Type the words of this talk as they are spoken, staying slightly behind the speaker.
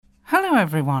Hello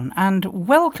everyone, and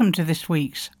welcome to this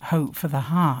week's Hope for the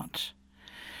Heart.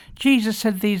 Jesus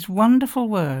said these wonderful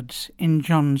words in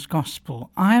John's Gospel,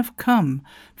 "I have come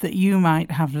that you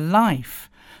might have life,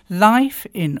 life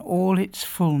in all its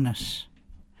fullness."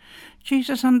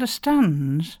 Jesus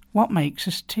understands what makes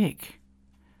us tick.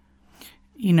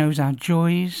 He knows our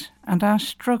joys and our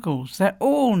struggles. They're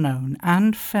all known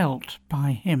and felt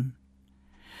by him.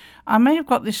 I may have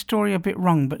got this story a bit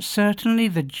wrong, but certainly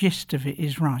the gist of it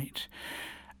is right.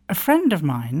 A friend of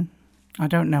mine, I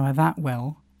don't know her that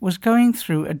well, was going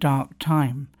through a dark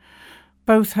time.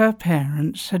 Both her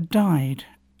parents had died,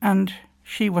 and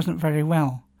she wasn't very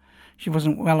well. She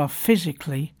wasn't well off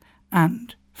physically,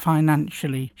 and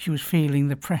financially she was feeling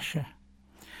the pressure.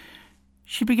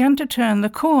 She began to turn the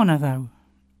corner, though,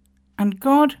 and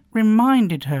God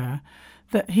reminded her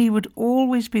that he would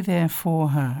always be there for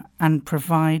her and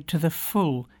provide to the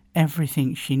full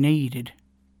everything she needed.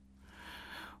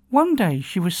 One day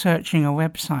she was searching a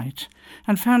website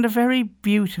and found a very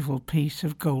beautiful piece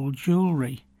of gold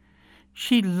jewellery.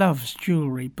 She loves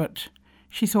jewellery, but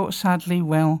she thought sadly,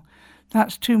 well,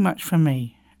 that's too much for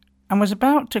me, and was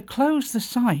about to close the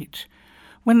site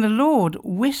when the Lord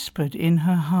whispered in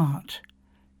her heart,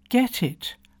 "Get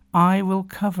it, I will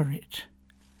cover it."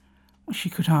 She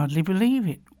could hardly believe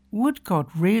it. Would God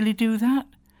really do that?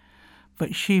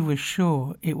 But she was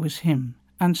sure it was him,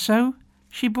 and so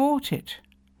she bought it.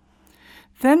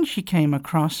 Then she came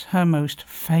across her most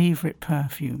favourite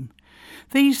perfume.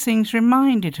 These things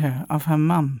reminded her of her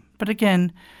mum, but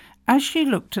again, as she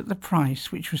looked at the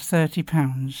price, which was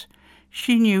 £30,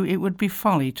 she knew it would be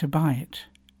folly to buy it.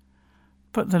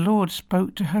 But the Lord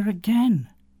spoke to her again.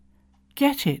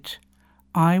 "Get it,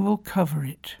 I will cover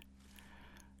it."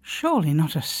 Surely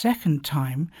not a second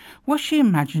time. Was she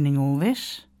imagining all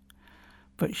this?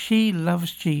 But she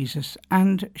loves Jesus,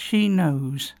 and she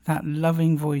knows that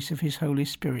loving voice of his Holy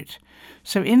Spirit.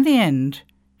 So in the end,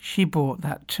 she bought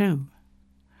that too.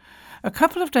 A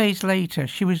couple of days later,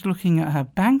 she was looking at her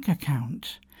bank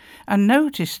account and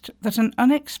noticed that an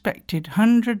unexpected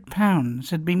 £100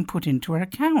 had been put into her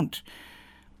account.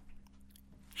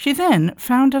 She then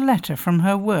found a letter from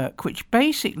her work which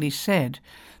basically said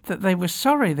that they were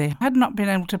sorry they had not been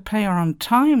able to pay her on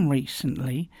time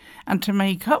recently, and to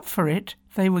make up for it,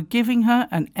 they were giving her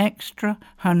an extra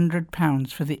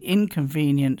 £100 for the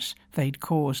inconvenience they'd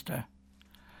caused her.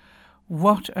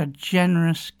 What a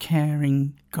generous,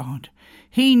 caring God.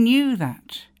 He knew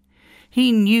that.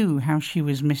 He knew how she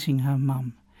was missing her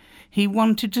mum. He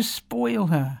wanted to spoil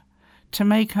her, to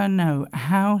make her know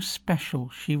how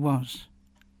special she was.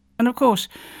 And of course,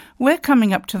 we're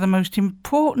coming up to the most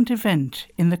important event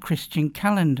in the Christian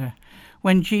calendar,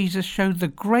 when Jesus showed the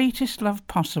greatest love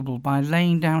possible by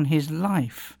laying down his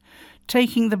life,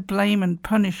 taking the blame and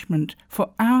punishment for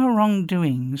our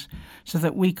wrongdoings so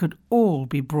that we could all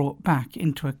be brought back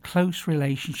into a close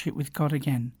relationship with God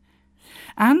again.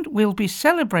 And we'll be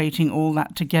celebrating all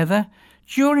that together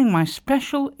during my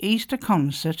special Easter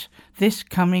concert this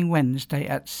coming Wednesday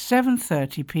at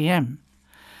 7:30 p.m.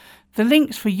 The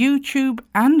links for YouTube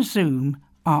and Zoom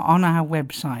are on our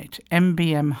website,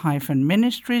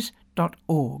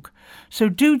 mbm-ministries.org. So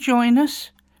do join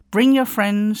us, bring your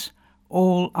friends,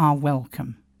 all are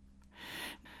welcome.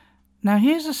 Now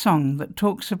here's a song that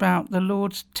talks about the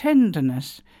Lord's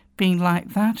tenderness being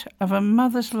like that of a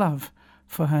mother's love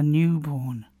for her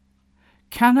newborn.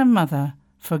 Can a mother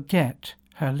forget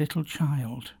her little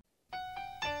child?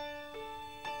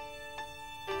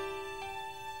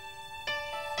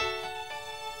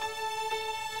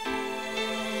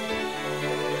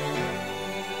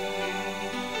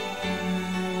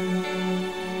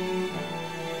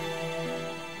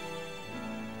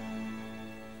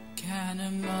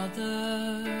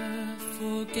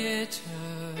 Forget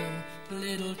her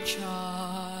little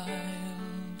child.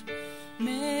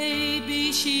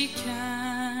 Maybe she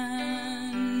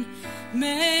can,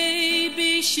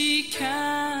 maybe she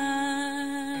can.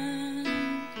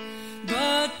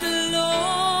 But the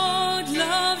Lord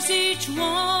loves each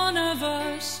one of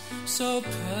us so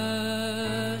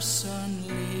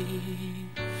personally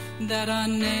that our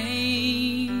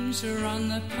names are on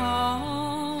the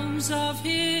palms of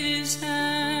his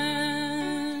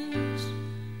hands.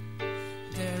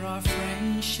 There are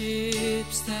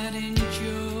friendships that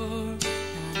endure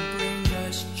and bring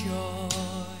us joy.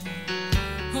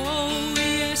 Oh,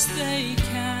 yes, they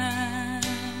can.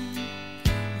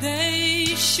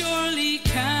 They surely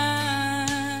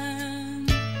can.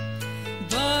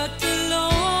 But the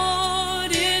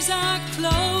Lord is our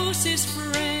closest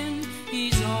friend.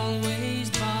 He's always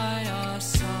by our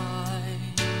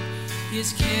side.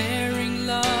 His caring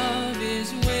love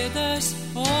is with us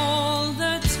all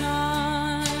the time.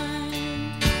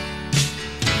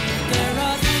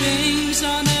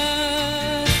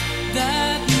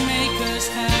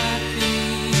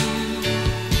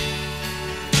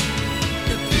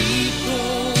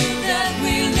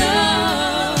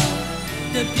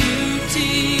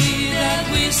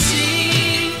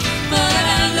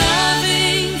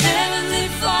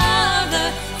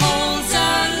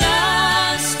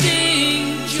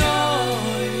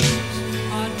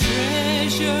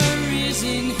 is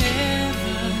in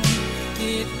heaven,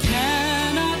 it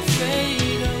cannot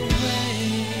fade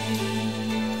away.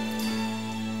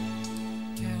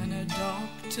 Can a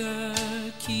doctor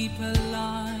keep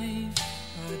alive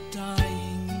a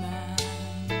dying man?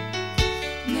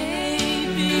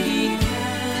 Maybe he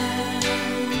can,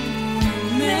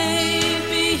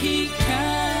 maybe he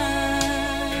can,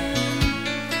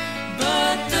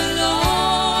 but the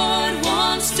Lord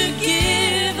wants to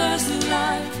give us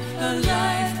life, a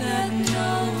life that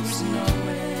knows no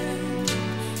end.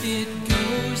 It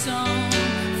goes on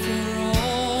for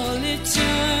all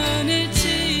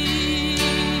eternity.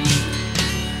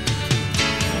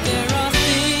 There are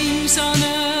things on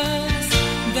earth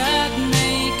that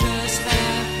make us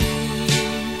happy.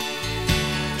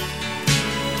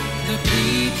 The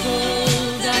people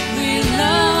that we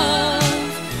love,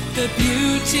 the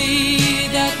beauty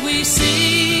that we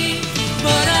see.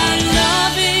 But our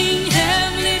loving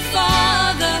Heavenly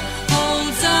Father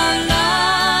holds our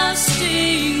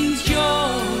lasting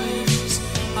joys.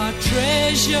 Our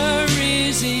treasure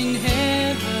is in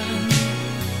heaven,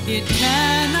 it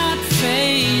cannot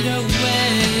fade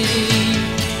away.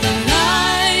 The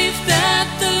life that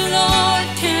the Lord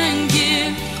can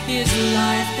give is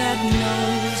life that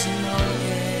knows no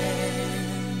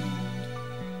end.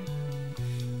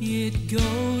 It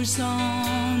goes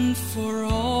on for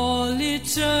all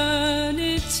eternity.